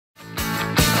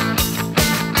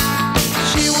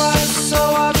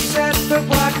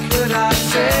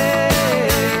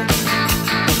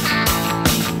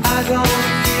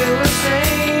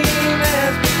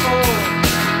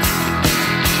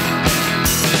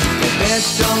It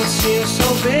don't seem so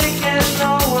big and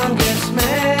no one gets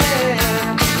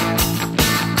mad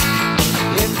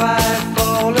if I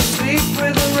fall asleep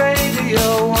with the radio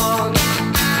on.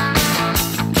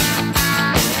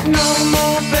 No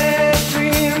more bad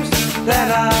dreams that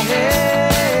I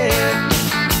had.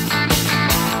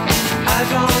 I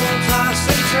don't toss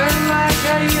and turn like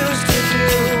I used to do,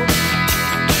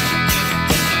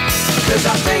 'cause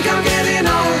I think I'm getting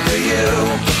over you.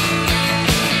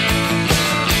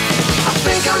 I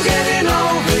think I'm getting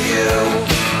over you.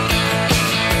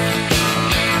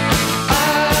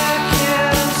 I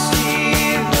can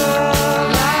see the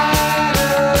light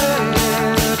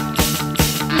ahead.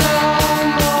 No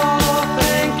more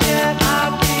thinking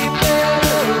I'd be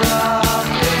better off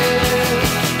dead.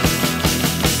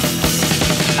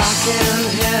 I can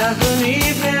have an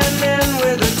evening in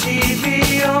with the TV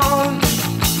on,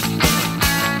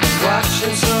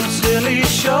 watching some silly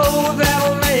show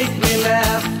that'll make me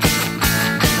laugh.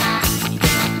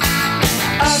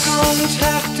 I don't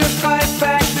have to fight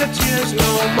back the tears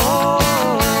no more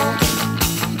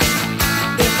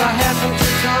if I happen to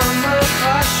come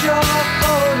across your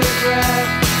photograph,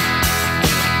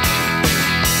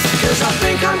 'cause I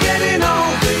think I'm getting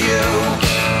over